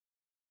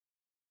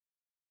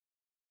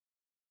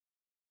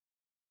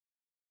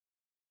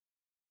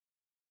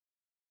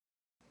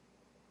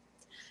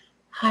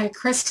Hi,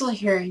 Crystal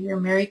here, your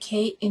Mary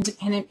Kay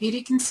Independent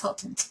Beauty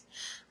Consultant.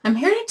 I'm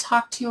here to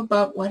talk to you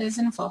about what is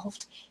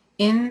involved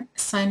in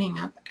signing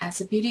up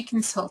as a beauty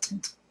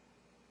consultant.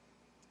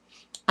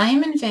 I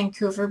am in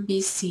Vancouver,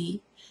 BC,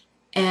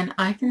 and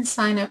I can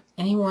sign up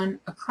anyone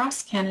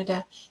across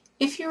Canada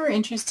if you are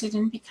interested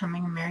in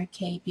becoming a Mary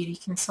Kay Beauty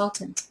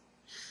Consultant.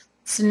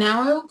 So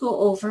now I will go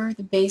over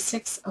the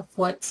basics of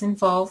what's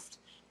involved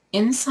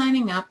in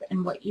signing up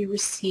and what you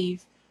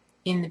receive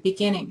in the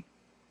beginning.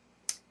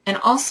 And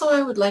also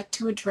I would like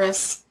to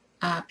address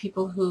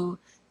people who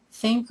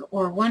think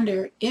or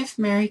wonder if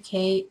Mary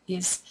Kay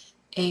is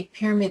a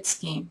pyramid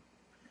scheme.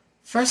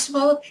 First of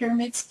all, a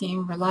pyramid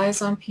scheme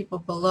relies on people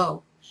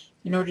below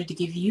in order to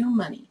give you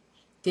money.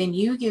 Then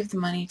you give the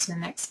money to the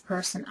next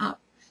person up.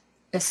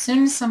 As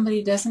soon as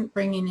somebody doesn't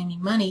bring in any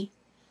money,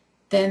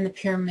 then the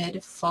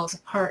pyramid falls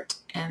apart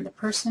and the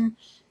person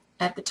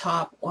at the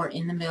top or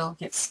in the middle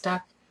gets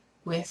stuck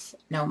with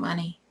no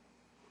money.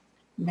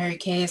 Mary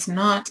Kay is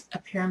not a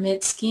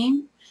pyramid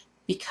scheme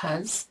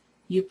because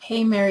you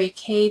pay Mary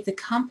Kay, the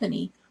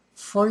company,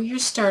 for your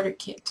starter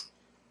kit.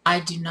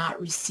 I do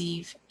not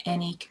receive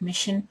any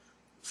commission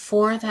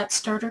for that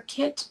starter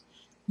kit,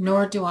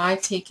 nor do I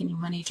take any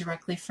money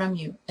directly from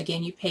you.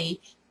 Again, you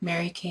pay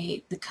Mary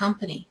Kay, the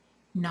company,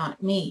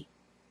 not me.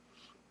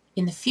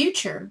 In the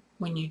future,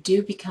 when you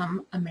do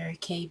become a Mary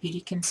Kay Beauty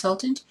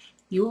Consultant,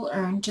 you will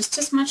earn just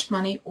as much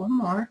money or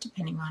more,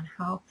 depending on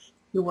how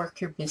you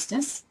work your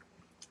business.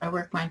 I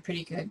work mine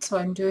pretty good, so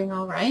I'm doing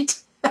all right.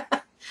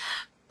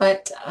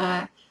 But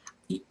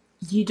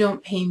you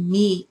don't pay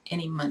me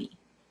any money.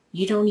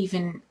 You don't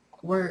even,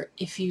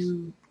 if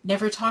you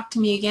never talk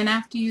to me again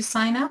after you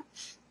sign up,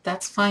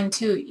 that's fine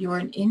too. You're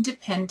an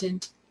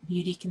independent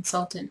beauty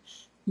consultant,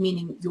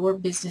 meaning your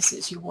business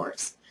is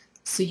yours.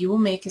 So you will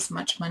make as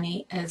much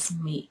money as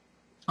me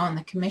on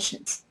the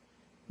commissions.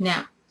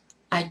 Now,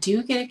 I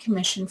do get a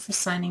commission for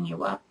signing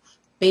you up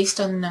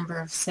based on the number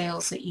of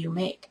sales that you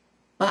make,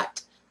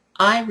 but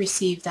I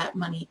receive that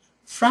money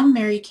from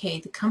Mary Kay,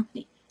 the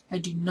company. I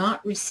do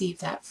not receive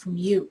that from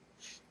you.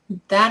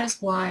 That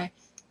is why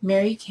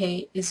Mary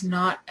Kay is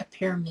not a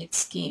pyramid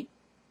scheme.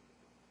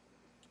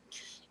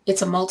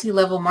 It's a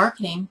multi-level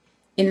marketing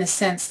in the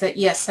sense that,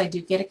 yes, I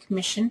do get a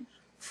commission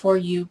for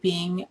you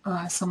being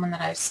someone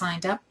that I've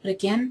signed up, but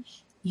again,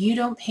 you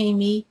don't pay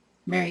me,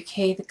 Mary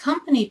Kay, the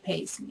company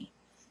pays me.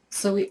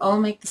 So we all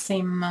make the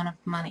same amount of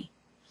money.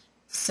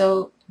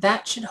 So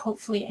that should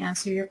hopefully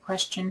answer your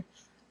question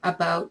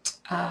about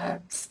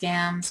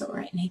scams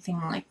or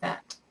anything like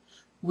that.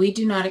 We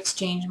do not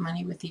exchange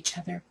money with each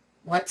other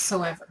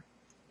whatsoever.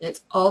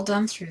 It's all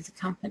done through the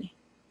company.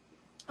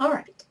 All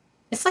right.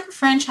 It's like a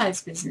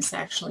franchise business,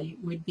 actually,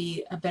 would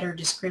be a better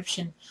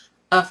description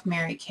of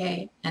Mary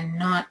Kay and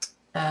not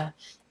a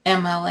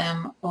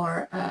MLM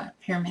or a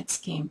pyramid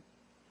scheme.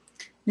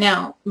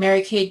 Now,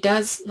 Mary Kay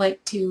does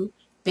like to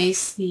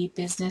base the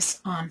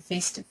business on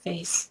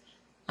face-to-face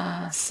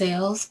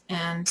sales,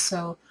 and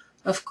so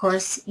of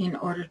course in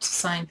order to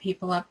sign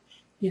people up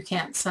you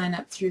can't sign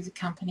up through the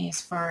company as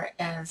far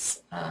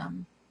as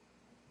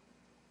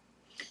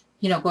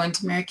going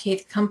to Mary Kay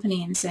the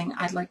company and saying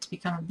I'd like to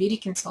become a beauty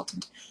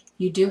consultant.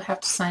 You do have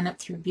to sign up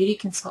through a beauty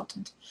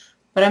consultant,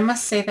 but I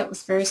must say that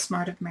was very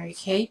smart of Mary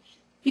Kay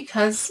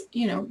because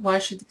why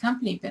should the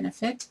company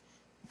benefit?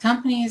 The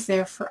company is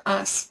there for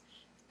us,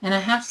 and I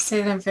have to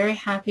say that I'm very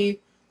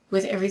happy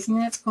with everything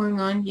that's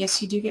going on.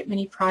 Yes, you do get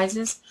many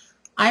prizes.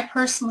 I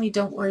personally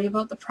don't worry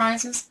about the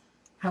prizes.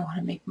 I want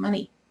to make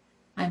money.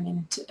 I'm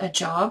in a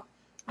job.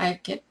 I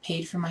get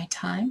paid for my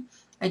time.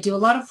 I do a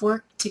lot of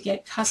work to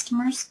get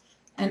customers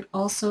and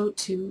also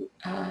to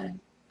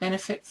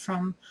benefit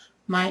from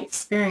my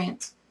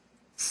experience.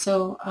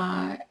 So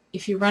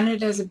if you run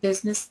it as a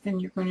business, then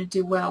you're going to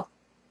do well.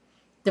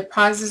 The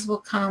prizes will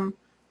come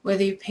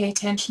whether you pay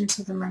attention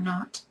to them or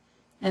not.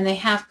 And they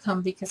have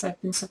come because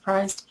I've been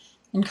surprised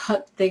and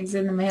got things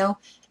in the mail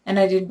and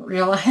I didn't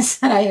realize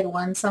that I had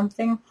won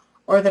something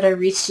or that I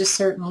reached a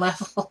certain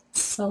level.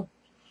 So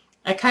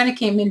I kind of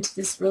came into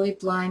this really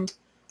blind,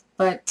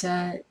 but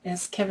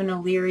as Kevin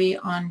O'Leary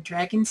on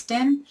Dragon's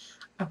Den,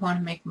 I want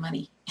to make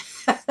money.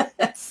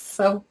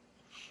 So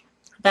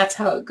that's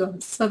how it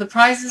goes. So the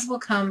prizes will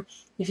come.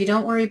 If you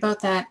don't worry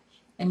about that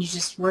and you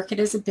just work it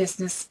as a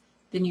business,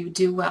 then you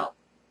do well.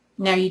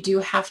 Now you do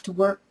have to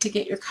work to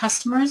get your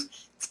customers.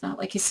 It's not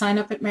like you sign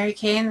up at Mary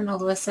Kay and then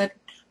all of a sudden,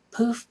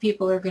 poof,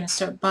 people are going to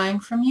start buying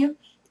from you.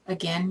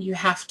 Again, you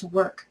have to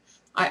work.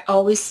 I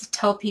always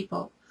tell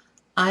people,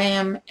 I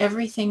am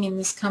everything in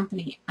this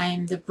company. I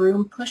am the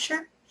broom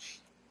pusher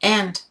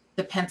and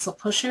the pencil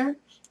pusher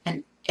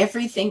and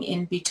everything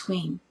in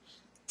between.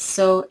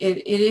 So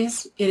it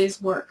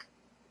is work.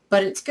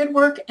 But it's good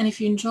work, and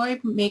if you enjoy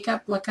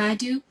makeup like I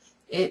do,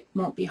 it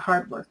won't be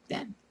hard work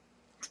then.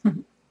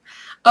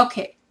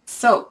 Okay,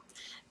 so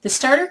the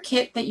starter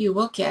kit that you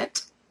will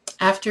get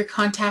after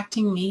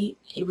contacting me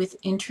with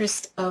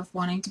interest of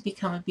wanting to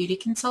become a beauty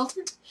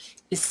consultant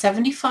is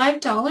 $75,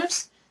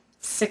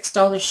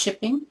 $6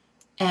 shipping,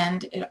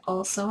 and it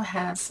also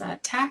has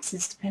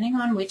taxes depending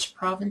on which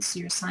province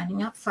you're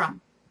signing up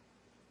from.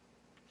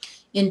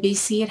 In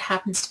BC, it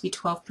happens to be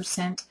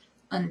 12%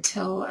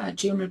 until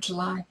June or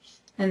July,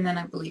 and then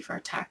I believe our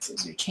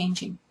taxes are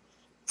changing.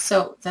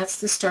 So that's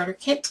the starter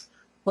kit.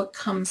 What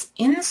comes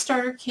in the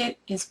starter kit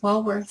is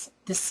well worth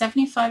the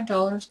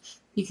 $75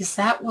 because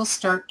that will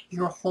start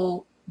your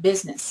whole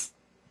business.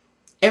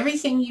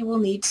 Everything you will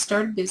need to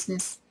start a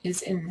business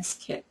is in this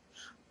kit.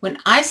 When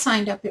I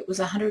signed up, it was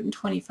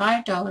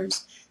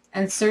 $125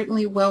 and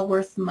certainly well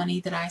worth the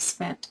money that I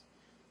spent.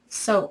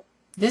 So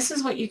this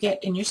is what you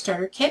get in your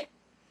starter kit.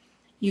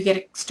 You get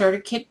a starter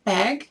kit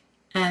bag,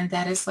 and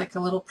that is like a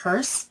little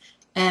purse,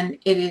 and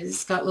it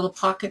is got little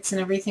pockets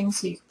and everything,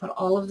 so you can put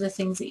all of the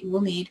things that you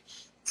will need.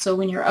 So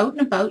when you're out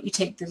and about, you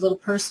take the little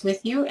purse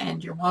with you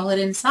and your wallet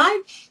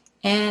inside,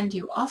 and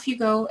off you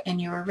go,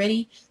 and you are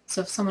ready.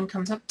 So if someone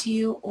comes up to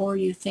you, or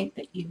you think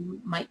that you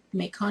might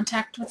make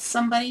contact with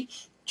somebody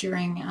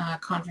during a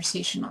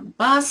conversation on the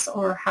bus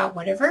or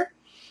whatever,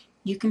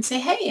 you can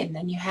say hey, and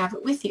then you have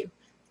it with you.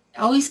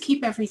 Always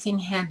keep everything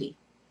handy.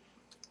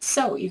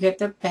 So you get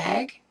the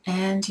bag,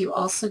 and you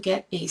also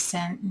get a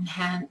Satin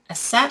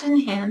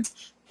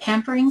Hands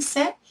pampering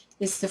set.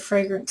 It's the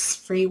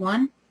fragrance-free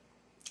one.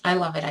 I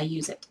love it. I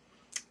use it.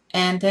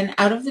 And then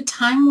out of the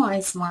Time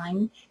Wise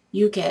line,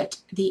 you get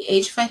the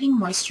Age Fighting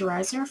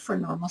Moisturizer for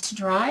normal to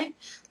dry,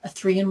 a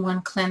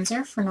 3-in-1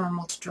 cleanser for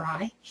normal to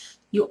dry.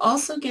 You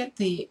also get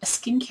the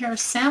skincare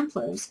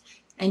samplers,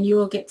 and you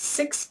will get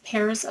 6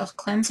 pairs of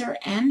cleanser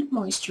and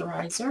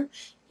moisturizer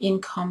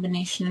in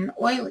combination and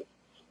oily.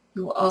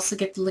 You will also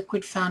get the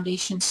liquid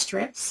foundation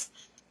strips,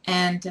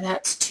 and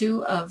that's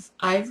 2 of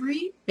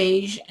ivory,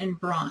 beige, and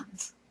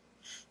bronze.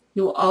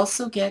 You will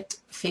also get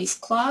face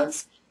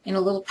cloths in a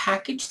little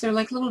package. They're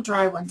like little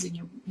dry ones, and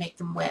you make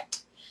them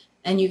wet.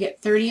 And you get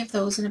 30 of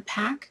those in a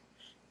pack.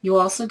 You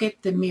also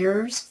get the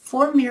mirrors,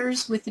 4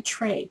 mirrors with a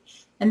tray,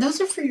 and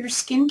those are for your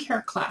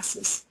skincare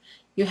classes.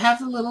 You have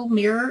the little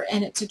mirror,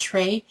 and it's a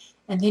tray,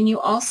 and then you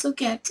also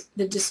get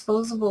the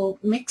disposable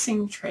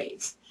mixing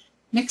trays.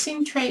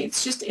 Mixing tray,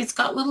 it's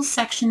got little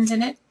sections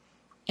in it,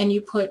 and you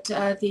put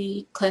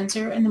the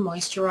cleanser and the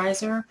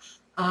moisturizer,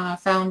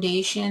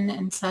 foundation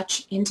and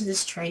such into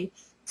this tray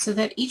so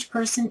that each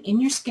person in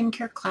your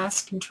skincare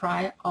class can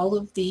try all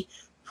of the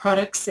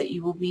products that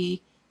you will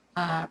be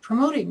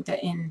promoting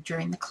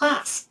during the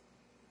class.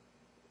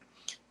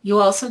 You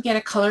also get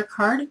a color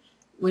card,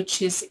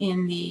 which is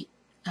in the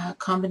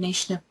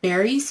combination of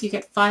berries. You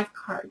get 5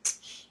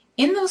 cards.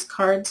 In those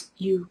cards,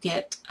 you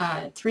get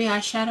 3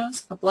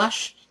 eyeshadows, a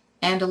blush,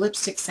 and a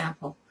lipstick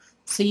sample.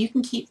 So you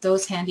can keep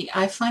those handy.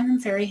 I find them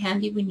very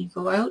handy when you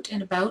go out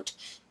and about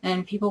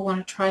and people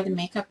want to try the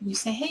makeup, and you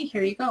say, hey,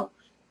 here you go.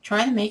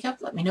 Try the makeup.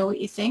 Let me know what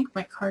you think.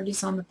 My card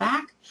is on the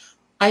back.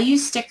 I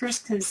use stickers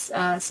because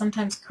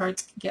sometimes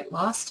cards can get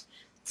lost.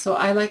 So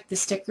I like the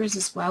stickers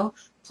as well.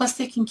 Plus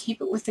they can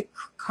keep it with a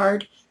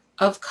card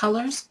of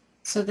colors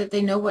so that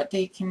they know what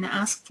they can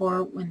ask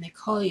for when they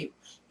call you.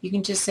 You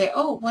can just say,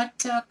 oh,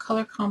 what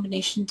color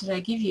combination did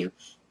I give you?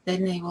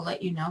 Then they will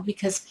let you know,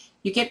 because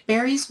you get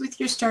berries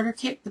with your starter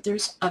kit, but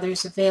there's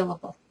others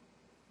available.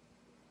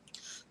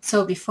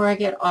 So before I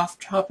get off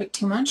topic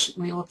too much,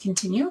 we will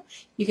continue.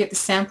 You get the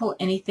Sample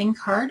Anything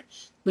card,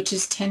 which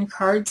is 10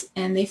 cards,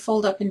 and they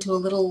fold up into a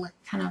little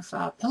kind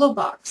of pillow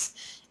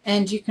box,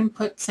 and you can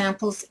put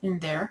samples in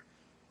there.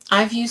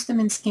 I've used them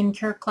in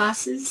skincare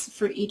classes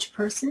for each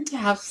person to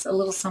have a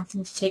little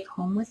something to take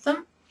home with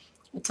them.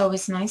 It's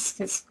always nice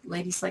because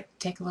ladies like to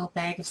take a little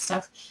bag of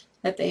stuff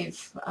that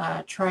they've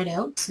tried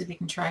out so they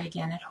can try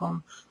again at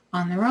home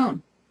on their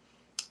own.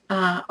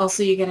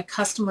 Also, you get a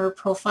customer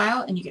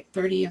profile, and you get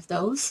 30 of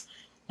those,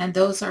 and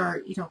those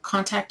are,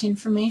 contact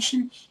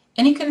information.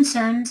 Any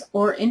concerns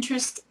or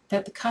interest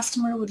that the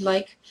customer would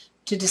like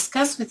to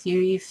discuss with you,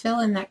 you fill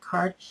in that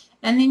card,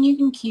 and then you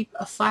can keep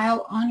a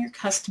file on your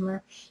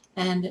customer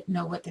and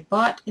know what they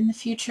bought in the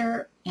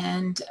future,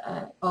 and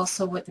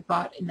also what they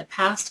bought in the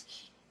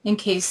past. In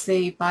case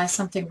they buy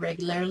something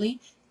regularly,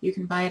 you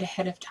can buy it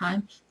ahead of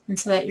time, and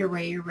so that you're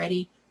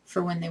ready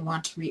for when they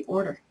want to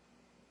reorder.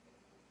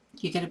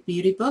 You get a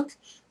beauty book,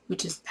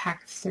 which is a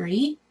pack of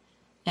 30,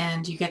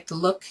 and you get the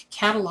Look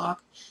catalog.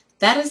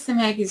 That is the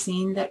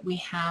magazine that we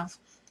have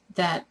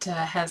that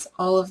has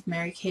all of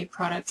Mary Kay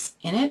products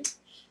in it,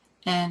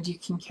 and you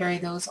can carry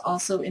those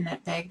also in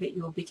that bag that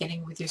you will be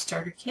getting with your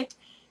starter kit,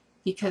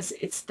 because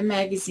it's the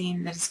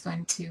magazine that is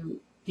going to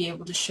be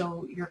able to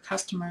show your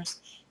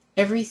customers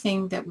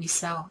everything that we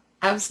sell.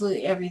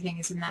 Absolutely everything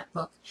is in that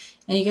book,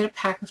 and you get a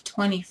pack of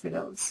 20 for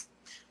those.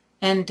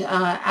 And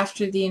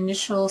after the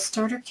initial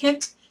starter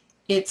kit,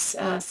 it's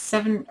around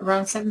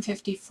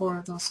 $7.50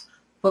 for those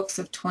books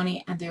of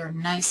 20, and they're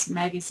nice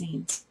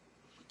magazines.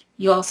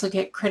 You also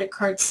get credit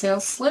card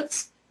sales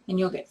slips, and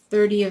you'll get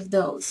 30 of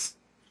those.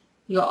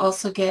 You'll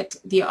also get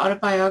the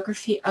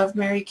autobiography of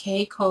Mary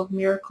Kay called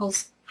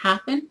Miracles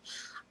Happen.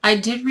 I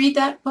did read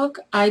that book.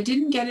 I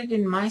didn't get it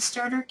in my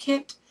starter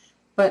kit,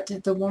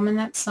 but the woman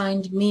that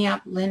signed me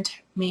up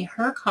lent me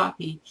her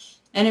copy,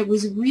 and it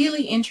was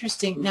really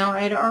interesting. Now,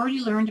 I had already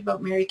learned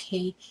about Mary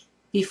Kay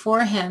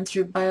beforehand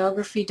through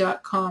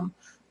biography.com,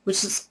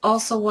 which is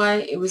also why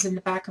it was in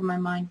the back of my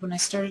mind when I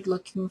started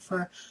looking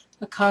for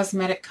a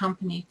cosmetic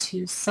company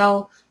to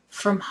sell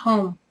from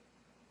home.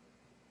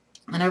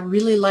 And I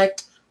really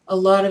liked a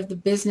lot of the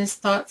business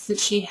thoughts that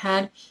she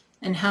had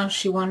and how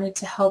she wanted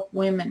to help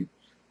women.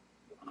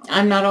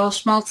 I'm not all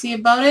schmaltzy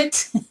about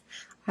it.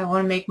 I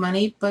want to make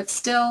money, but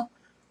still,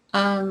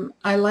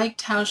 I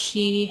liked how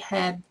she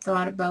had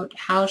thought about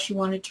how she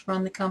wanted to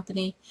run the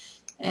company.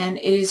 And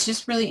it is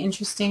just really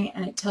interesting,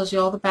 and it tells you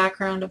all the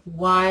background of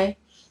why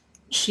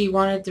she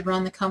wanted to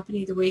run the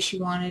company the way she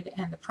wanted,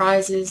 and the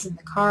prizes and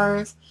the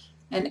cars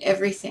and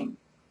everything.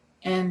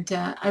 And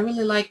I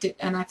really liked it,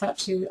 and I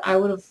thought I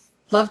would have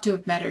loved to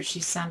have met her. She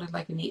sounded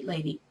like a neat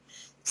lady.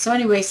 So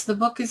anyway, so the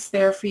book is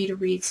there for you to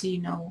read so you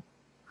know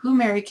who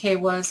Mary Kay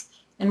was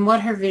and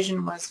what her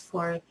vision was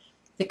for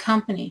the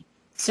company.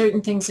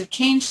 Certain things have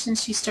changed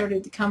since she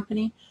started the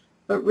company,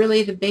 but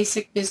really the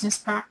basic business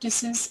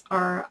practices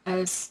are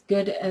as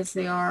good as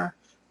they are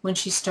when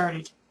she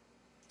started.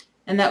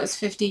 And that was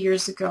 50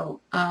 years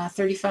ago,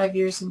 35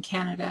 years in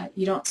Canada.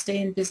 You don't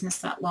stay in business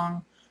that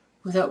long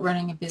without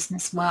running a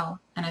business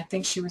well, and I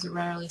think she was a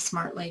rarely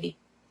smart lady.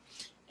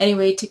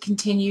 Anyway, to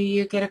continue,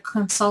 you get a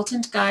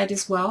consultant guide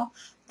as well.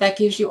 That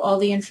gives you all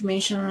the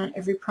information on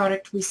every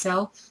product we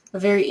sell, a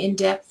very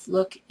in-depth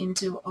look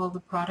into all the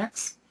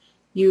products.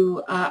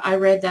 I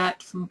read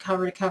that from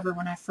cover to cover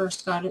when I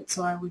first got it,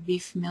 so I would be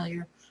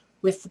familiar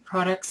with the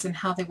products and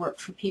how they work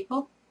for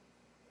people.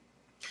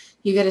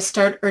 You get a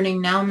Start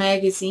Earning Now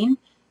magazine,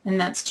 and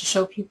that's to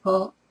show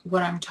people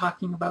what I'm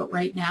talking about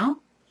right now.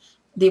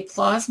 The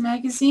Applause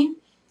magazine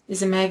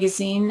is a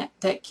magazine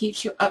that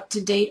keeps you up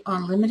to date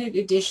on limited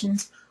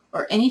editions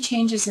or any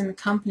changes in the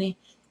company.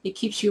 It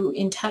keeps you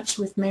in touch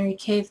with Mary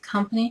Kay, the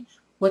company,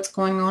 what's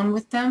going on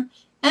with them,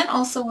 and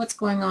also what's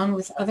going on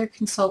with other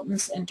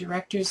consultants and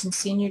directors and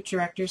senior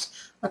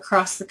directors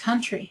across the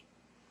country.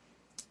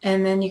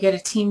 And then you get a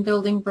team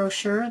building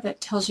brochure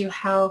that tells you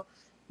how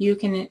you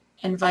can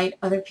invite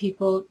other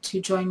people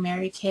to join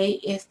Mary Kay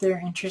if they're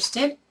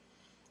interested.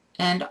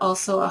 And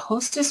also a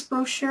hostess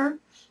brochure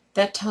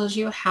that tells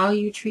you how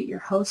you treat your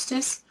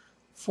hostess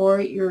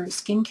for your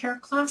skincare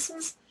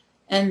classes.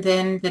 And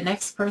then the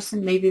next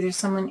person, maybe there's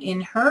someone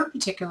in her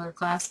particular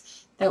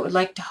class that would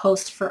like to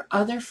host for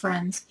other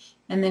friends,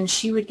 and then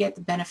she would get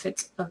the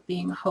benefits of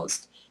being a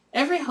host.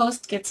 Every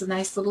host gets a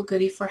nice little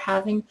goodie for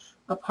having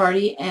a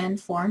party and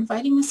for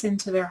inviting us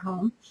into their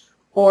home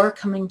or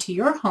coming to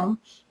your home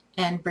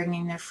and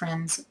bringing their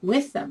friends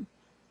with them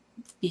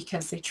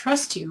because they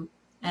trust you,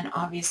 and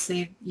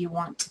obviously you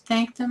want to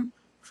thank them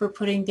for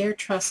putting their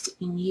trust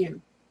in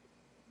you.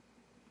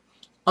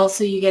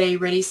 Also, you get a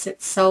Ready,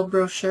 Set, Sell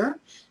brochure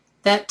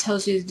that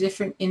tells you the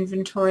different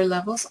inventory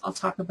levels. I'll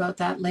talk about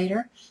that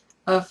later,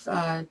 of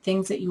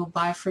things that you will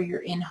buy for your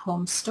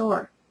in-home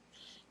store.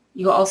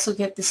 You also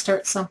get the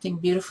Start Something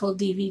Beautiful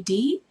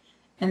DVD,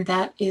 and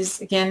that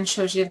is, again,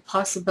 shows you the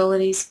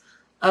possibilities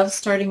of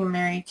starting a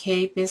Mary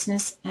Kay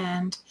business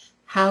and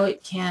how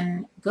it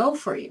can go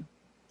for you.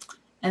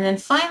 And then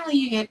finally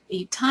you get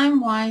a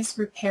Time Wise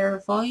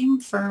Repair Volume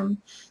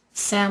Firm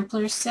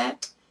sampler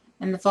set,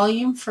 and the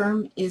Volume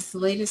Firm is the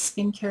latest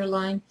skincare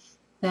line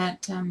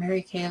that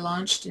Mary Kay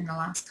launched in the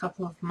last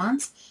couple of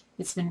months.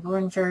 It's been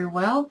going very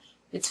well.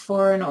 It's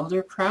for an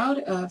older crowd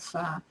of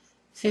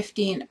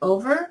 50 and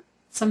over,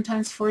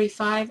 sometimes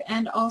 45,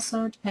 and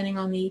also depending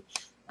on the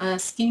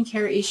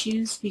skincare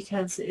issues,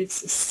 because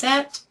it's a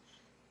set,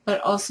 but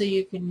also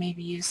you can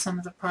maybe use some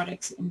of the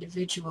products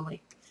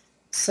individually.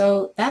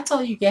 So that's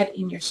all you get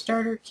in your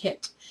starter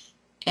kit.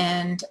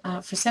 And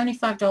for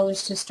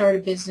 $75 to start a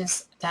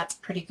business, that's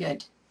pretty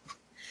good.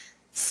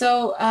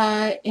 So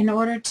in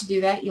order to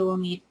do that, you will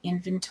need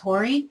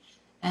inventory.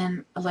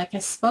 And like I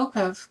spoke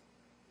of,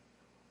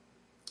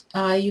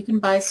 you can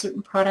buy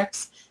certain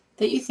products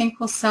that you think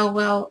will sell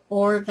well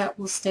or that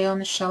will stay on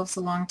the shelves a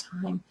long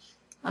time,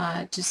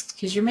 just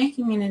because you're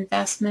making an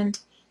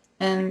investment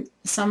and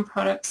some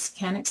products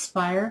can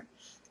expire.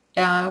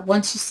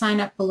 Once you sign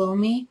up below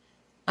me,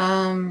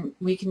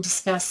 we can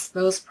discuss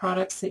those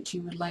products that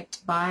you would like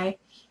to buy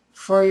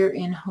for your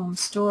in-home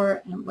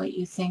store and what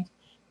you think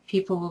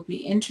people will be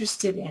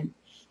interested in.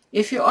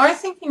 If you are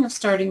thinking of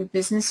starting a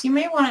business, you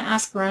may want to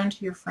ask around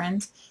to your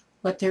friends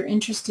what they're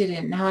interested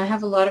in. Now, I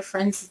have a lot of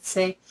friends that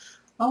say,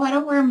 oh, I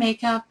don't wear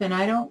makeup and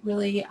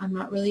I'm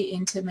not really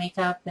into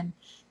makeup and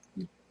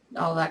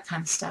all that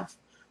kind of stuff.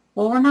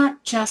 Well, we're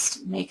not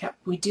just makeup.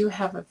 We do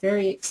have a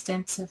very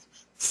extensive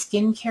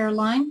skincare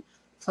line,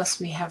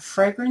 plus we have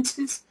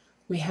fragrances,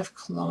 we have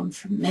cologne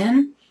for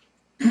men,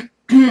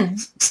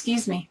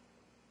 excuse me,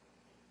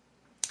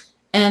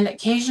 and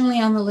occasionally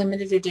on the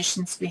limited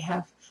editions we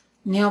have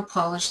nail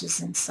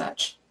polishes and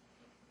such.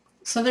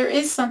 So there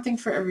is something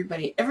for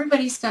everybody.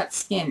 Everybody's got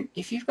skin.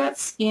 If you've got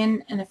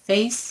skin and a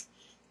face,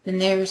 then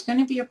there's going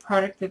to be a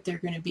product that they're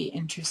going to be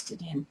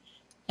interested in.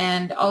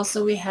 And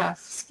also we have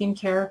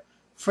skincare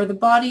for the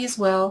body as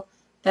well.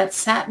 That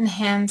satin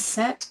hand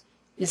set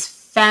is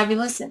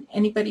fabulous, and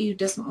anybody who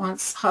doesn't want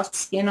soft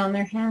skin on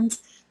their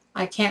hands,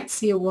 I can't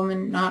see a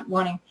woman not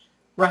wanting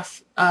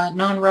rough,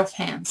 non-rough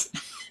hands.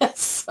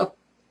 So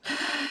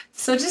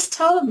So just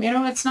tell them,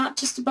 it's not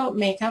just about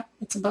makeup,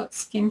 it's about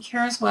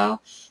skincare as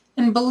well.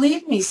 And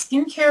believe me,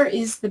 skincare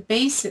is the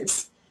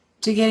basis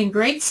to getting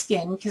great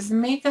skin, because the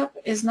makeup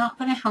is not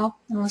going to help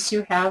unless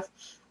you have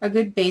a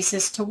good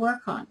basis to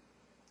work on.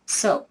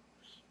 So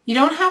you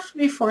don't have to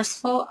be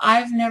forceful.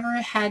 I've never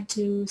had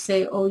to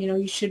say, oh,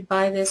 you should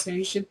buy this or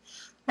you should.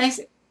 I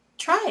say,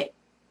 try it.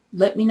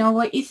 Let me know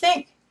what you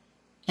think.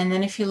 And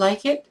then if you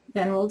like it,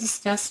 then we'll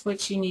discuss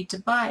what you need to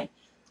buy.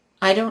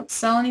 I don't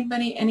sell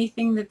anybody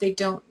anything that they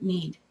don't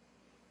need.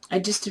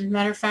 As a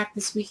matter of fact,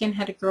 this weekend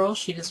had a girl,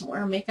 she doesn't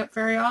wear makeup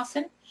very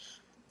often,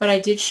 but I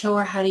did show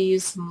her how to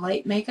use some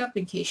light makeup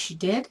in case she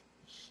did.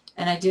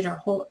 And I did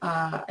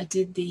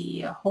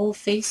the whole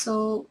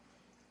facial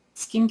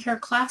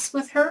skincare class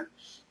with her.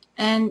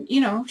 And,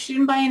 she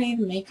didn't buy any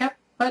of the makeup,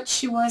 but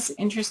she was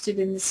interested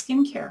in the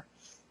skincare.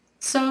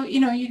 So,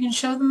 you can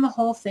show them the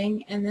whole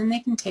thing, and then they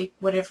can take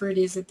whatever it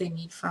is that they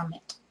need from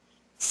it.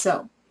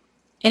 So,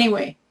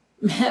 anyway,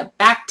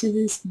 back to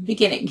this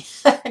beginning,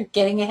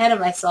 getting ahead of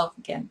myself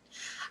again.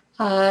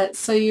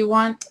 So you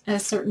want a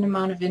certain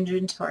amount of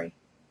inventory.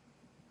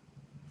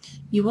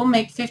 You will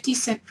make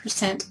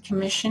 50%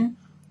 commission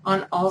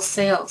on all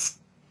sales.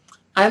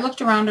 I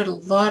looked around at a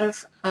lot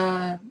of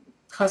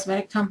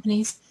cosmetic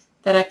companies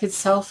that I could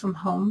sell from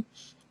home,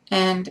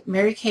 and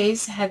Mary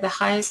Kay's had the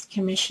highest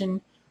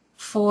commission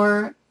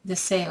for the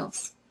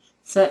sales.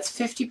 So that's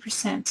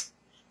 50%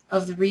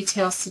 of the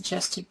retail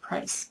suggested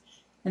price.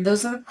 And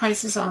those are the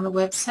prices on the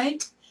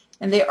website.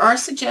 And they are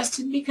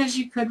suggested because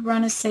you could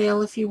run a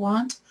sale if you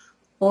want,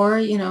 or,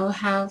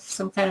 have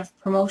some kind of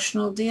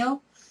promotional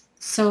deal.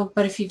 So,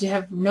 but if you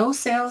have no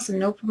sales and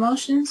no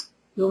promotions,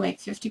 you'll make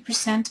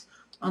 50%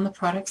 on the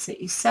products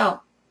that you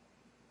sell.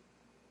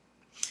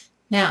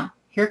 Now,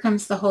 here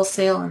comes the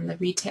wholesale and the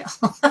retail.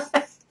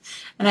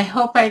 And I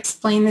hope I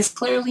explained this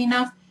clearly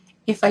enough.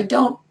 If I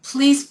don't,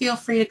 please feel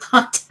free to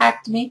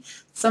contact me.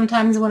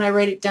 Sometimes when I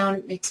write it down,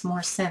 it makes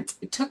more sense.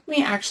 It took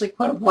me actually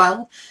quite a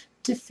while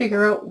to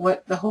figure out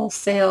what the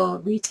wholesale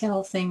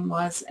retail thing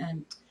was,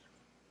 and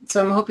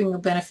so I'm hoping you'll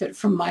benefit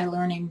from my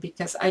learning,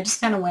 because I just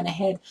kind of went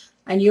ahead.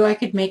 I knew I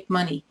could make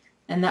money,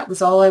 and that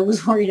was all I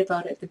was worried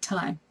about at the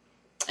time.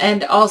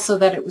 And also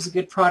that it was a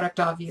good product,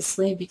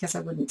 obviously, because I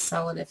wouldn't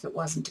sell it if it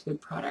wasn't a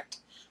good product.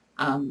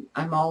 I'm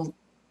all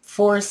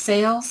for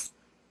sales,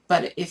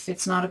 but if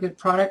it's not a good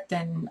product,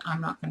 then I'm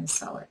not going to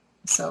sell it.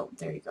 So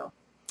there you go.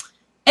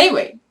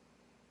 Anyway,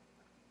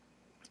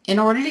 in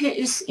order to get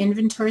your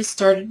inventory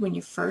started when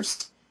you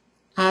first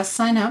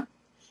sign up,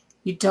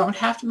 you don't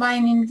have to buy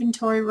an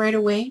inventory right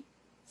away.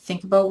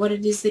 Think about what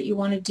it is that you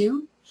want to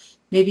do.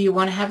 Maybe you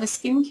want to have a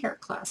skincare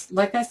class.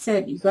 Like I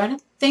said, you got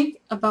to think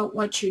about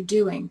what you're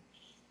doing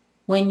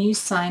when you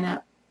sign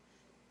up.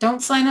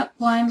 Don't sign up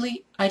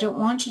blindly. I don't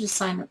want you to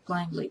sign up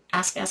blindly.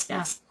 Ask, ask,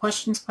 ask.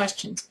 Questions.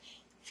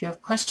 If you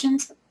have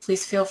questions,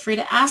 please feel free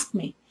to ask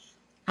me.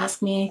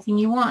 Ask me anything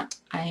you want.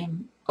 I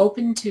am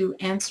open to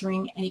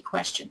answering any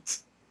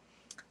questions.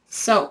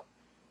 So,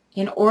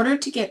 in order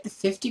to get the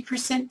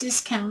 50%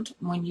 discount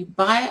when you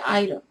buy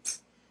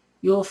items,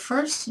 you will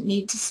first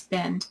need to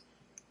spend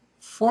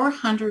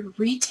 $400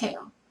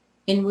 retail,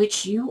 in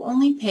which you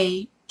only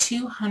pay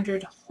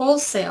 $200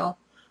 wholesale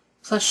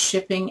plus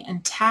shipping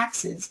and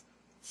taxes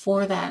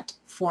for that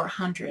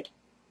 $400.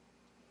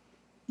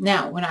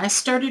 Now, when I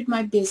started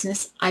my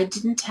business, I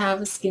didn't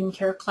have a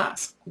skincare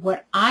class.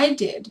 What I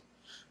did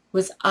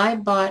was I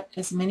bought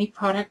as many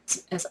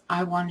products as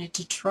I wanted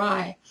to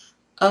try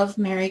of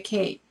Mary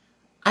Kay.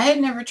 I had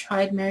never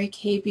tried Mary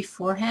Kay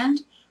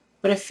beforehand,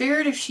 but I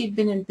figured if she'd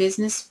been in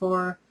business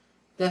for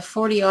the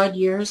 40-odd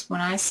years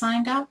when I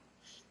signed up,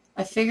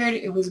 I figured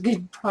it was a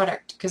good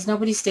product, because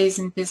nobody stays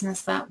in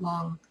business that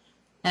long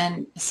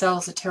and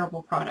sells a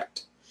terrible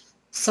product.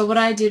 So what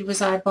I did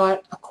was I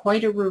bought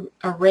quite an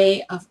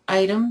array of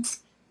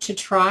items to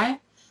try.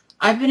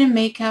 I've been in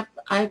makeup,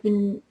 I've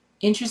been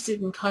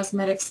interested in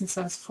cosmetics since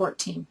I was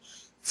 14,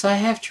 so I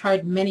have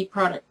tried many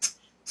products.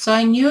 So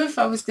I knew if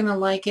I was going to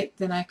like it,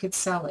 then I could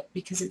sell it,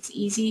 because it's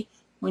easy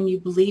when you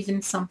believe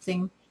in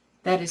something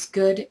that is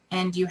good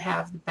and you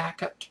have the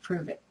backup to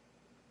prove it.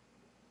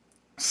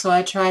 So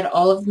I tried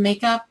all of the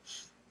makeup,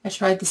 I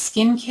tried the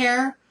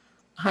skincare,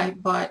 I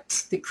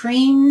bought the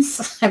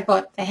creams, I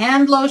bought the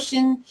hand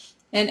lotion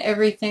and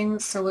everything,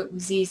 so it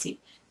was easy.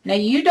 Now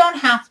you don't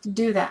have to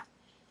do that.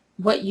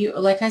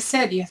 Like I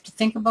said, you have to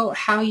think about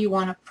how you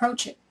want to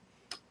approach it.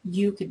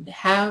 You could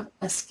have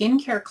a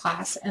skincare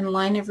class and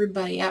line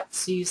everybody up.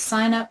 So you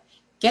sign up,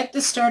 get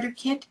the starter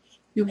kit,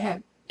 you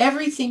have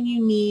everything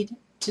you need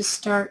to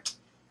start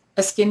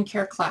a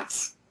skincare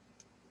class.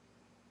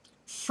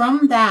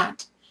 From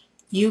that,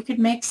 you could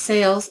make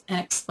sales and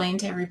explain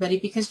to everybody,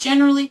 because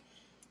generally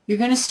you're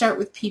going to start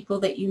with people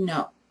that you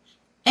know.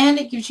 And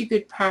it gives you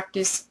good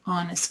practice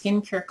on a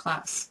skincare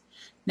class.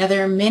 Now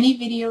there are many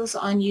videos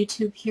on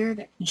YouTube here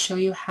that can show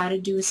you how to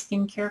do a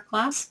skincare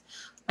class.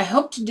 I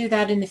hope to do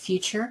that in the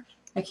future.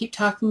 I keep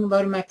talking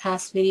about in my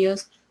past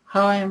videos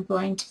how I am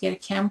going to get a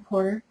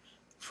camcorder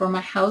for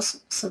my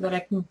house so that I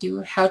can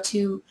do how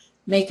to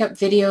makeup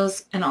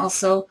videos and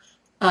also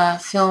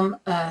film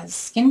a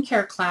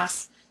skincare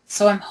class.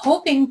 So I'm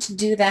hoping to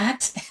do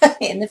that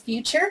in the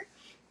future.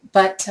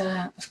 But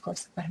of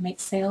course, I've got to make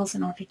sales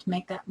in order to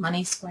make that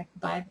money so I can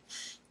buy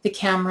the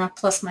camera.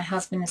 Plus, my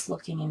husband is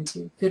looking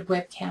into good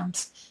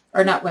webcams,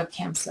 or not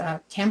webcams,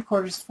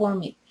 camcorders for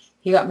me.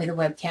 He got me the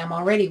webcam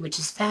already, which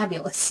is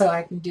fabulous, so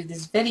I can do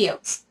these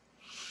videos.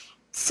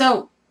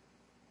 So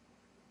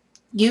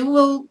you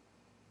will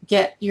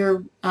get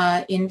your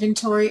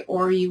inventory,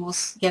 or you will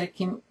get a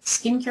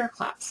skincare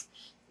class.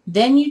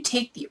 Then you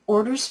take the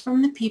orders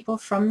from the people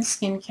from the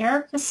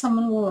skincare, because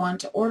someone will want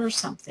to order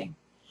something.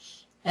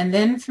 And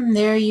then from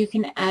there you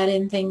can add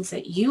in things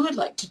that you would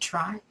like to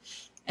try,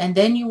 and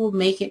then you will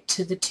make it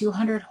to the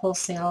 200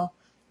 wholesale,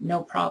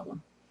 no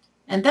problem.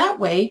 And that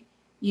way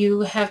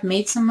you have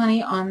made some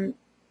money on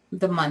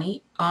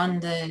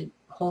the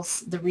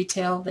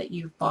retail that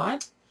you've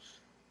bought.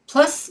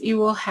 Plus you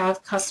will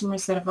have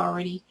customers that have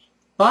already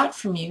bought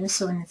from you,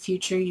 so in the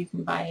future you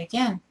can buy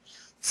again.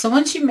 So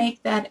once you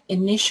make that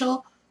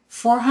initial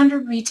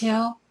 400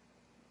 retail,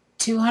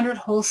 200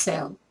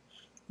 wholesale,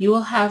 you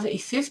will have a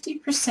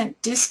 50%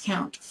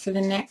 discount for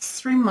the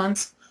next 3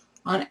 months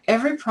on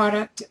every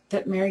product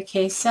that Mary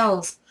Kay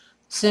sells.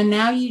 So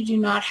now you do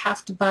not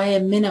have to buy a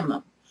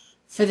minimum.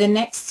 For the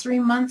next 3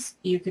 months,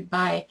 you could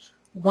buy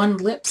one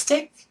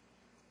lipstick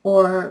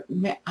or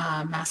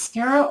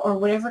mascara, or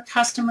whatever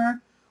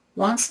customer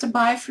wants to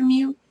buy from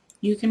you.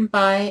 You can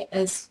buy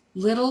as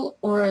little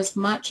or as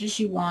much as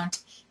you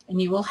want,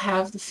 and you will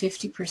have the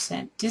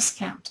 50%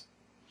 discount.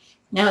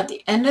 Now at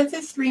the end of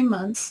the 3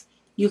 months,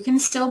 you can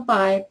still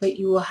buy, but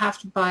you will have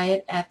to buy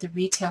it at the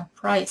retail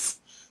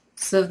price.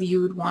 So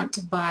you would want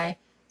to buy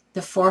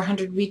the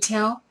 400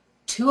 retail,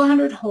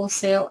 200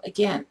 wholesale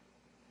again.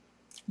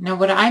 Now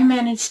what I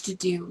managed to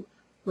do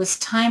was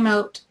time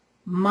out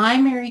my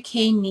Mary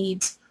Kay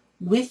needs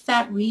with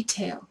that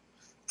retail.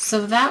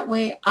 So that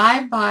way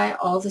I buy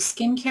all the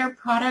skincare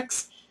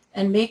products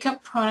and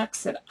makeup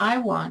products that I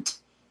want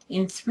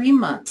in 3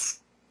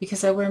 months,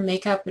 because I wear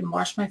makeup and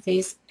wash my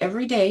face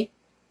every day.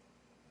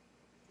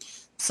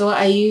 So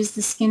I use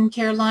the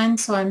skincare line,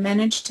 so I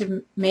managed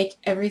to make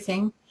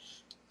everything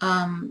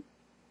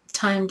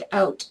timed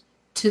out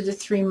to the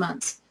 3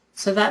 months.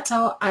 So that's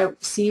how I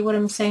see what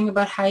I'm saying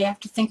about how you have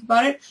to think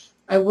about it.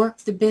 I work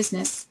the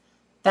business.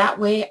 That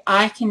way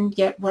I can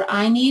get what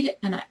I need,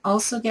 and I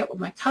also get what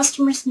my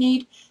customers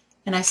need,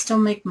 and I still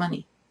make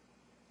money.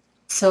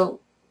 So,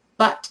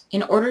 but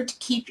in order to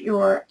keep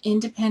your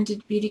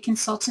independent beauty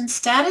consultant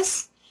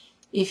status,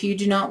 if you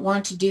do not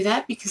want to do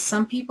that, because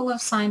some people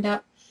have signed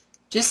up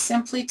just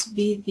simply to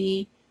be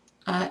the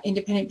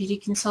independent beauty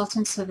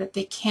consultant so that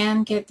they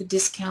can get the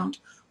discount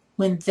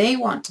when they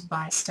want to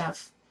buy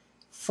stuff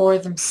for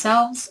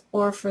themselves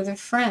or for their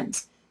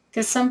friends.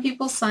 Because some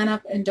people sign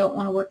up and don't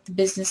want to work the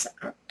business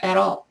at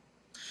all.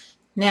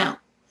 Now,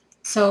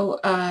 so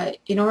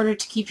in order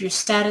to keep your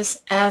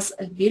status as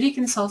a beauty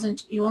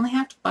consultant, you only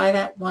have to buy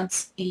that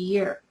once a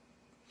year.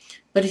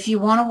 But if you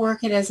want to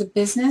work it as a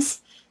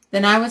business,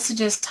 then I would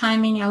suggest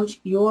timing out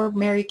your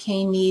Mary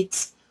Kay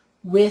needs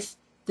with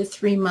the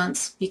 3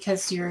 months,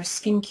 because your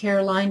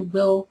skincare line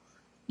will,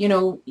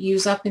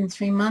 use up in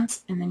 3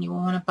 months, and then you will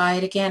want to buy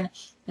it again,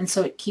 and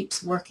so it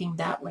keeps working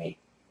that way.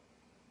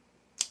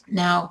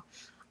 Now,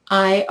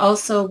 I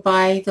also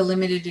buy the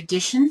limited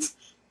editions,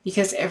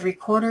 because every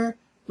quarter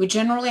we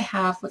generally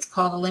have what's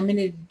called a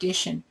limited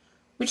edition,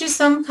 which is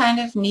some kind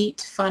of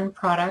neat, fun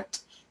product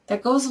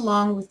that goes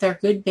along with their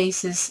good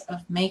basis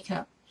of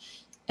makeup.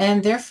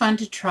 And they're fun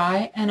to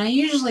try, and I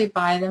usually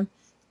buy them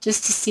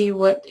just to see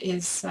what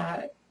is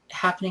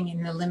happening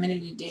in the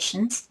limited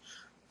editions.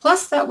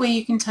 Plus, that way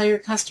you can tell your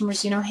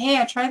customers, hey,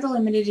 I tried the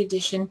limited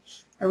edition,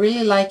 I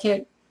really like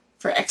it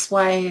for X,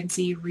 Y, and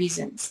Z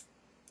reasons.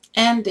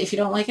 And if you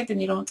don't like it,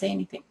 then you don't say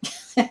anything.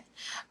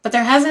 But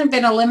there hasn't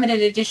been a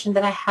limited edition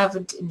that I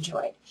haven't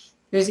enjoyed.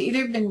 There's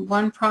either been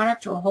one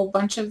product or a whole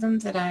bunch of them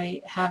that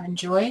I have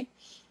enjoyed,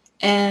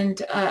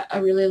 and I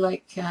really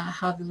like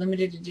how the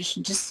limited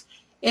edition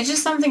it's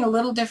just something a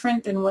little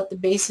different than what the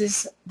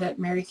bases that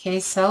Mary Kay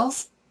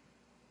sells.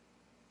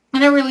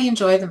 And I really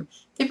enjoy them.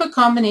 They put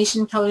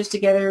combination colors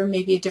together,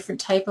 maybe a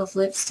different type of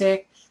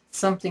lipstick,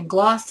 something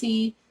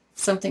glossy,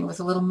 something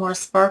with a little more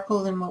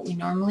sparkle than what we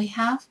normally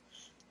have.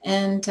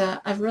 And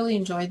I've really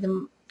enjoyed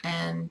them.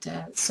 And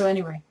so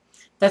anyway,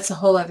 that's a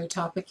whole other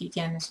topic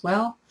again as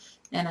well.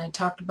 And I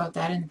talked about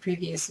that in the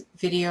previous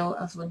video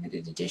of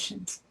limited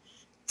editions.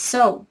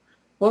 So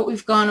what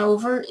we've gone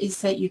over is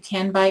that you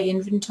can buy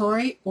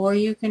inventory, or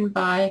you can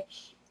buy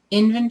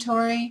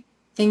inventory,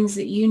 things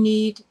that you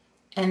need,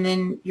 and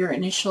then your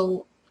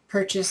initial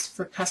purchase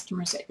for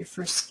customers at your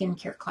first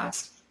skincare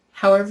class,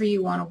 however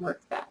you want to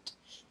work that.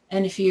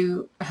 And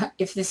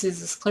if this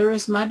is as clear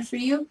as mud for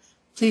you,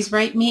 please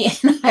write me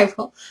and I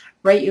will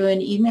write you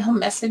an email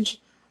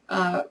message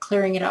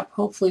clearing it up,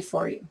 hopefully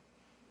for you.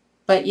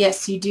 But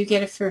yes, you do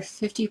get a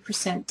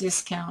 50%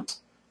 discount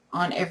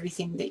on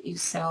everything that you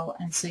sell,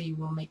 and so you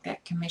will make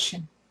that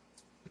commission.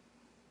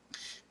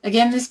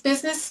 Again, this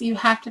business, you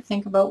have to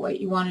think about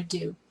what you want to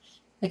do.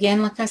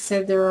 Again, like I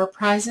said, there are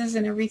prizes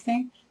and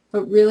everything,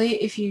 But really,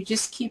 if you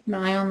just keep an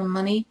eye on the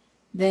money,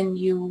 then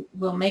you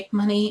will make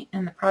money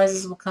and the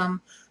prizes will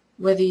come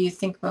whether you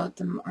think about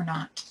them or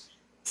not.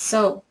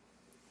 So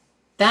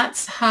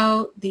that's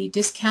how the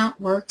discount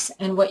works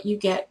and what you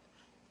get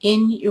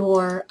in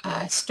your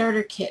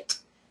starter kit.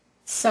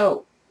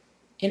 So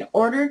in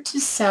order to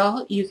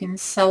sell, you can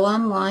sell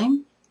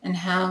online and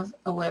have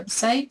a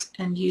website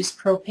and use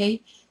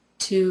ProPay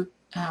to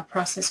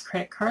process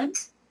credit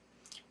cards.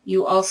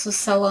 You also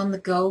sell on the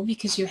go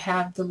because you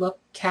have the Look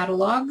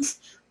catalogs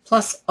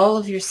plus all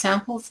of your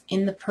samples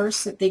in the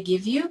purse that they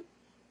give you.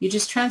 You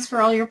just transfer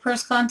all your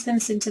purse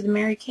contents into the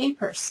Mary Kay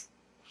purse.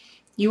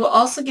 You will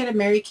also get a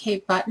Mary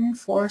Kay button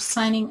for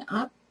signing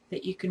up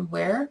that you can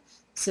wear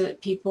so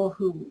that people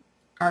who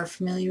are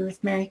familiar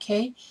with Mary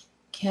Kay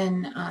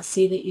can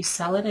see that you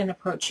sell it and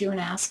approach you and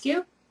ask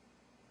you.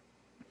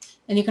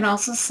 And you can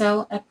also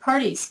sell at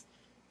parties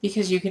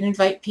because you can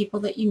invite people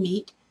that you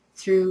meet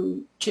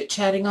through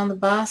chit-chatting on the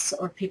bus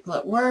or people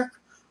at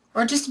work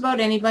or just about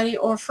anybody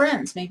or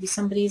friends. Maybe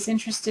somebody is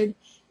interested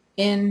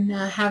in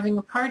having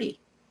a party.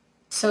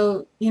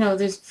 So,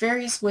 there's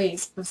various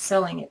ways of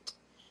selling it.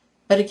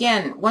 But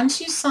again,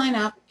 once you sign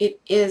up, it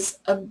is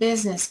a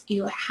business.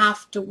 You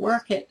have to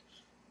work it.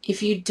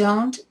 If you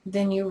don't,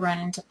 then you run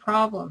into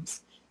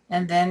problems.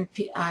 And then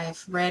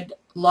I've read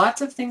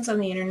lots of things on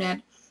the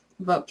internet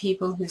about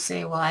people who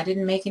say, well, I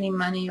didn't make any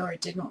money, or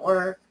it didn't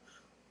work,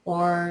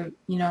 or,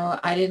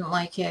 I didn't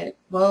like it.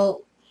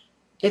 Well,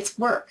 it's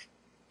work.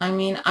 I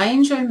mean, I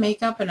enjoy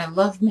makeup and I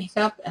love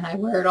makeup and I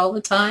wear it all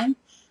the time,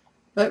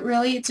 but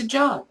really it's a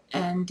job,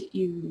 and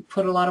you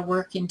put a lot of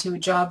work into a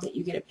job that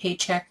you get a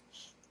paycheck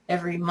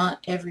every month,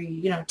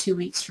 every 2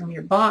 weeks from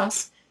your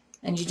boss,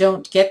 and you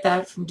don't get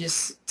that from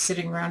just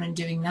sitting around and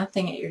doing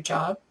nothing at your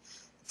job.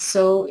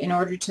 So in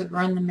order to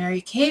run the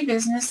Mary Kay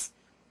business,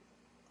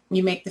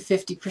 you make the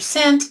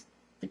 50%,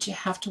 but you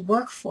have to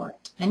work for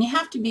it, and you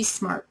have to be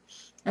smart.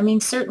 I mean,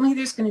 certainly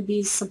there's going to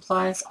be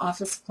supplies,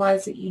 office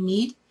supplies that you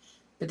need,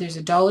 but there's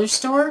a dollar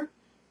store,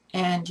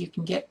 and you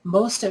can get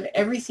most of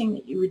everything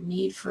that you would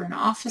need for an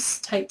office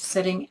type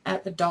setting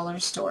at the dollar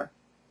store.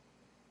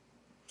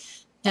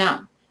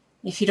 Now,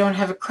 if you don't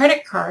have a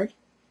credit card,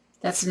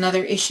 that's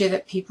another issue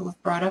that people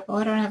have brought up. Oh,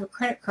 I don't have a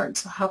credit card,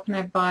 so how can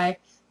I buy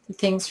the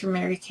things from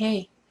Mary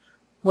Kay?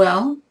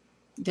 Well,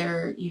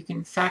 you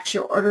can fax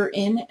your order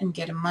in and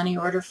get a money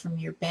order from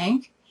your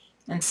bank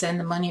and send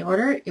the money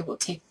order. It will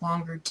take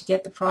longer to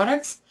get the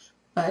products,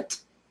 but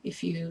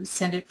if you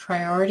send it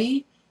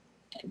priority,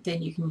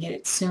 then you can get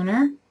it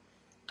sooner.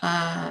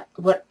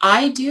 What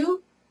I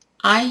do,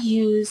 I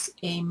use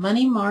a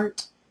Money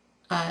Mart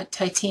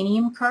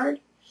titanium card.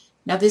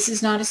 Now, this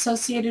is not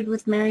associated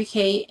with Mary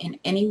Kay in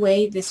any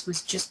way. This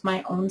was just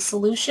my own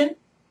solution.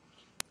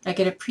 I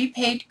get a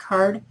prepaid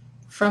card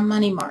from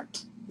Money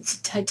Mart. It's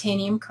a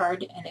titanium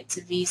card and it's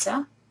a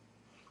Visa.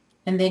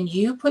 And then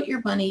you put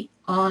your money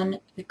on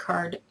the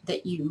card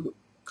that you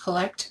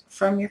collect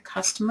from your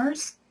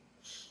customers.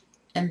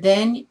 And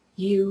then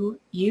you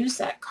use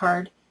that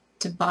card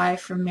to buy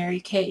from Mary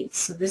Kay.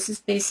 So this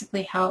is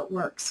basically how it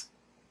works.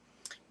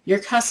 Your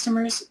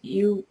customers,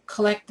 you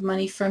collect the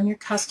money from your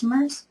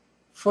customers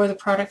for the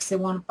products they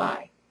want to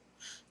buy.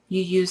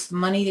 You use the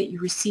money that you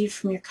receive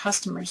from your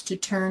customers to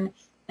turn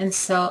and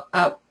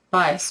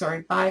buy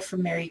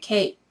from Mary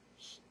Kay.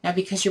 Now,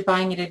 because you're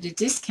buying it at a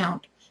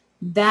discount,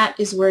 that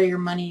is where your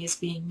money is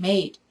being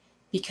made,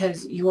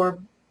 because you're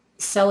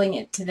selling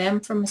it to them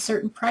from a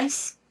certain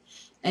price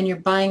and you're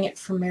buying it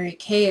from Mary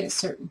Kay at a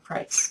certain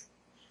price.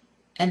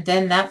 And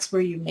then that's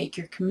where you make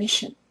your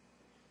commission.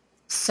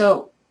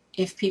 So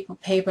if people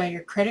pay by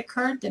your credit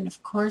card, then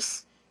of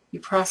course you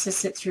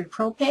process it through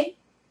ProPay.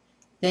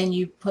 Then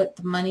you put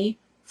the money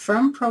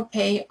from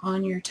ProPay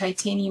on your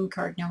titanium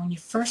card. Now, when you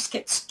first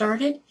get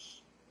started,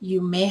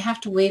 you may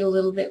have to wait a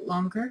little bit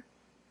longer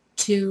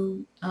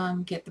to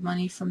get the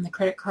money from the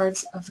credit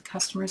cards of the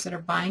customers that are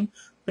buying.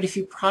 But if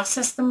you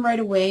process them right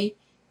away,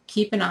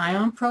 keep an eye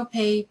on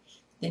ProPay,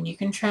 then you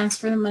can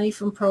transfer the money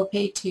from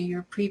ProPay to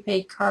your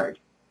prepaid card.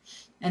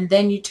 And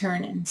then you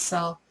turn and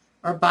sell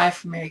or buy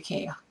from Mary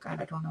Kay. Oh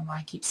God, I don't know why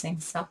I keep saying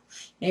sell.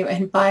 Anyway,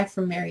 and buy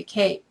from Mary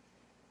Kay,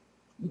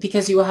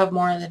 because you will have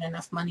more than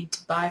enough money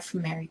to buy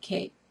from Mary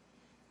Kay.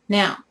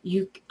 Now,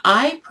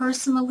 I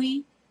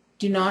personally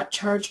do not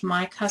charge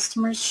my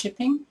customers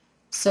shipping,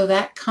 so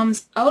that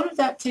comes out of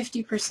that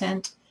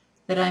 50%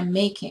 that I'm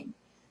making.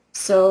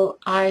 So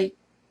I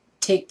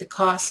take the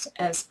cost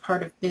as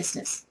part of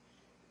business,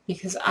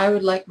 because I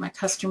would like my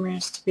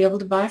customers to be able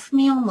to buy from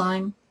me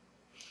online,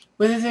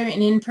 whether they're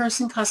an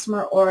in-person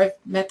customer or I've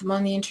met them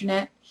on the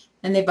internet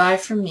and they buy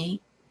from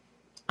me.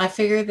 I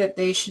figure that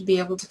they should be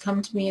able to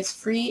come to me as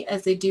free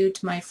as they do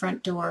to my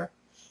front door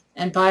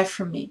and buy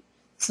from me.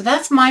 So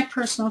that's my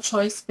personal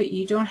choice, but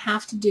you don't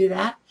have to do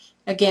that.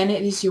 Again,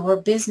 it is your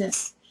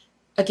business.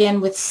 Again,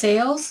 with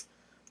sales,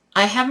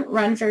 I haven't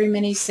run very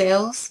many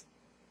sales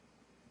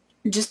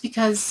just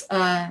because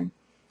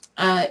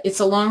it's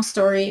a long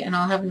story, and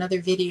I'll have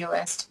another video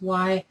as to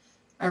why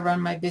I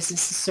run my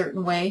business a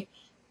certain way.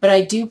 But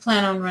I do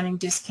plan on running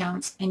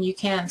discounts, and you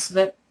can. So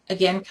that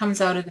again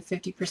comes out of the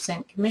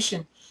 50%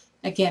 commission.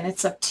 Again,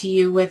 it's up to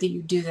you whether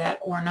you do that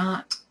or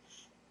not.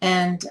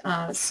 And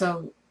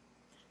so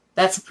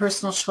that's a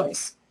personal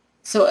choice.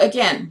 So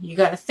again, you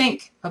got to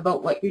think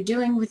about what you're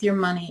doing with your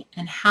money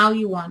and how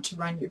you want to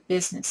run your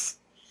business.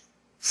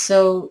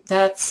 So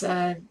that's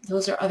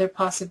those are other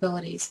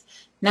possibilities.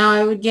 Now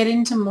I would get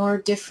into more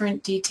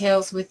different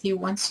details with you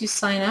once you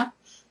sign up.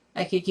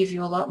 I could give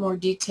you a lot more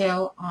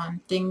detail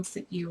on things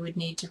that you would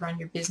need to run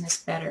your business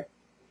better.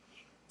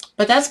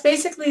 But that's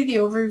basically the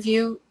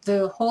overview.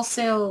 The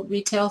wholesale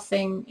retail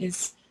thing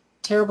is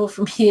terrible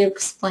for me to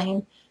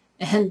explain.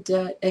 And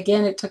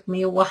again, it took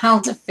me a while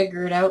to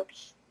figure it out.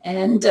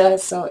 And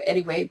so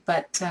anyway,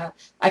 but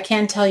I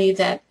can tell you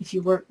that if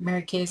you work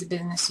Mary Kay as a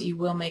business, you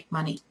will make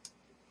money.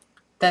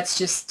 That's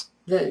just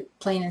the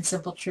plain and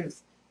simple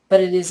truth.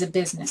 But it is a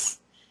business.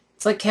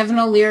 It's like Kevin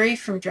O'Leary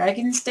from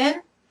Dragon's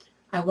Den.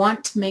 I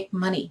want to make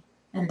money,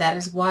 and that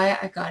is why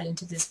I got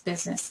into this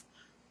business.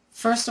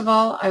 First of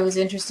all, I was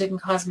interested in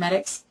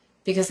cosmetics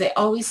because they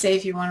always say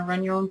if you want to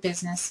run your own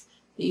business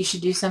that you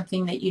should do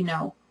something that you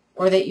know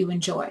or that you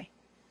enjoy.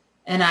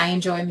 And I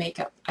enjoy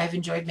makeup. I've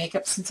enjoyed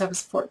makeup since I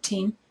was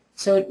 14,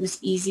 so it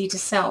was easy to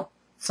sell.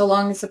 So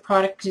long as the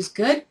product is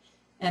good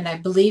and I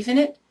believe in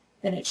it,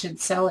 then it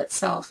should sell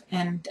itself.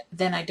 And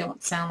then I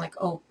don't sound like,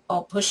 oh,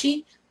 all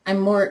pushy. I'm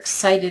more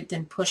excited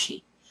than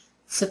pushy.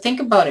 So think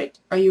about it.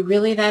 Are you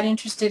really that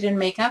interested in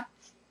makeup?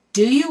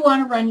 Do you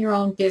want to run your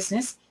own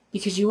business?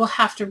 Because you will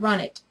have to run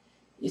it.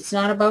 It's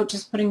not about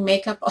just putting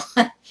makeup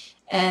on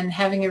and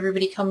having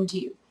everybody come to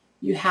you.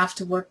 You have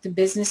to work the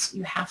business.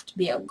 You have to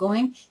be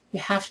outgoing. You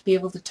have to be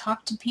able to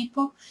talk to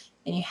people.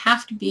 And you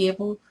have to be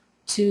able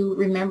to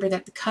remember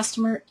that the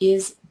customer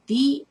is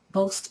the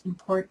most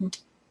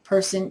important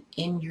person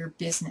in your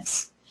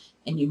business.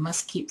 And you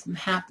must keep them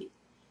happy.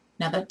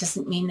 Now that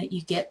doesn't mean that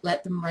you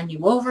let them run you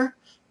over.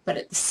 But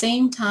at the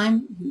same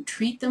time, you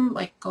treat them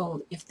like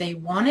gold. If they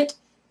want it,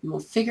 you will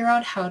figure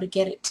out how to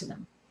get it to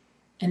them.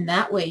 And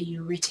that way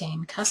you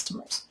retain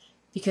customers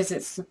because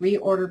it's the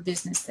reorder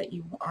business that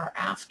you are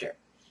after.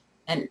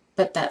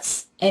 But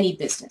that's any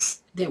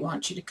business. They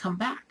want you to come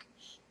back.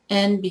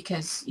 And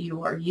because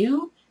you are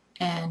you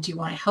and you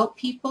want to help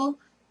people,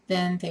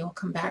 then they will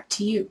come back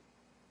to you.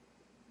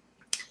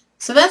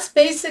 So that's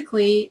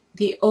basically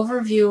the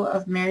overview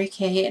of Mary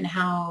Kay and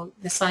how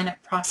the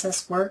sign-up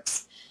process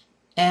works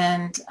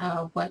and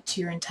what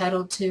you're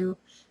entitled to.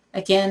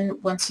 Again,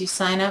 once you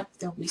sign up,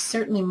 there'll be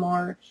certainly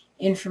more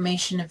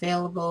information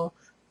available,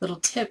 little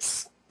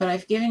tips, but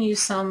I've given you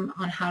some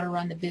on how to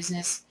run the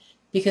business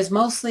because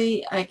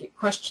mostly I get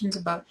questions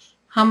about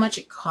how much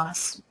it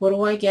costs, what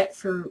do I get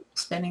for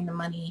spending the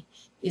money,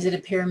 is it a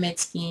pyramid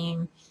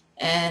scheme,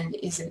 and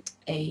is it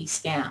a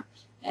scam?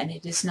 And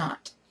it is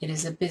not. It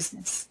is a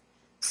business.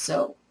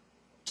 So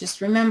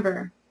just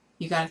remember,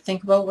 you got to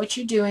think about what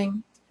you're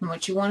doing and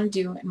what you want to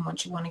do and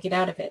what you want to get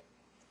out of it.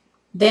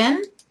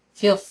 Then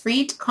feel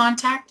free to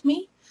contact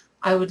me.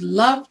 I would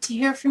love to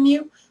hear from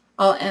you.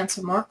 I'll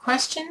answer more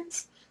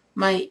questions.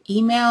 My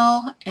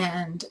email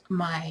and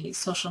my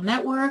social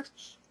network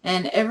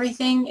and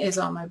everything is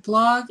on my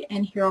blog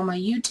and here on my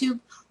YouTube.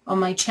 On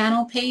my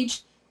channel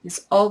page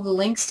is all the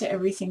links to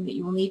everything that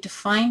you will need to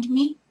find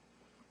me.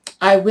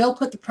 I will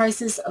put the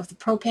prices of the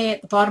ProPay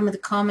at the bottom of the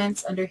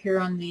comments under here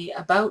on the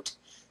About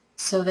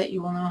so that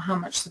you will know how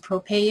much the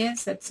ProPay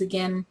is. That's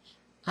again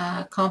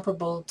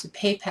comparable to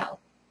PayPal.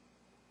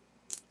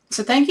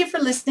 So thank you for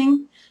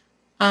listening.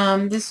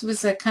 This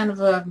was a kind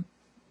of a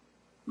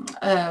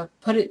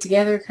put it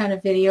together kind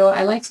of video.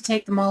 I like to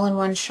take them all in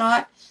one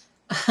shot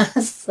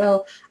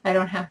so I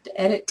don't have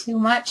to edit too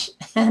much,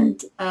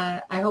 and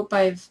I hope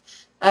I've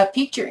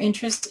piqued your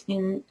interest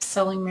in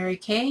selling Mary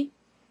Kay,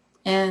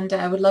 and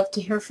I would love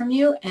to hear from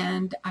you,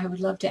 and I would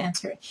love to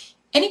answer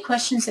any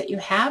questions that you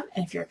have.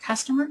 And if you're a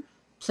customer,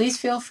 please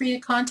feel free to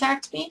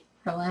contact me.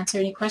 I will answer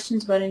any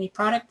questions about any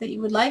product that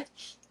you would like.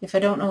 If I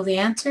don't know the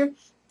answer,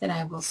 then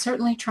I will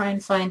certainly try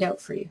and find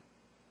out for you.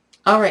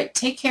 All right,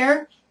 take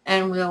care,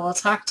 and we'll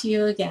talk to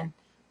you again.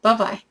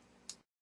 Bye-bye.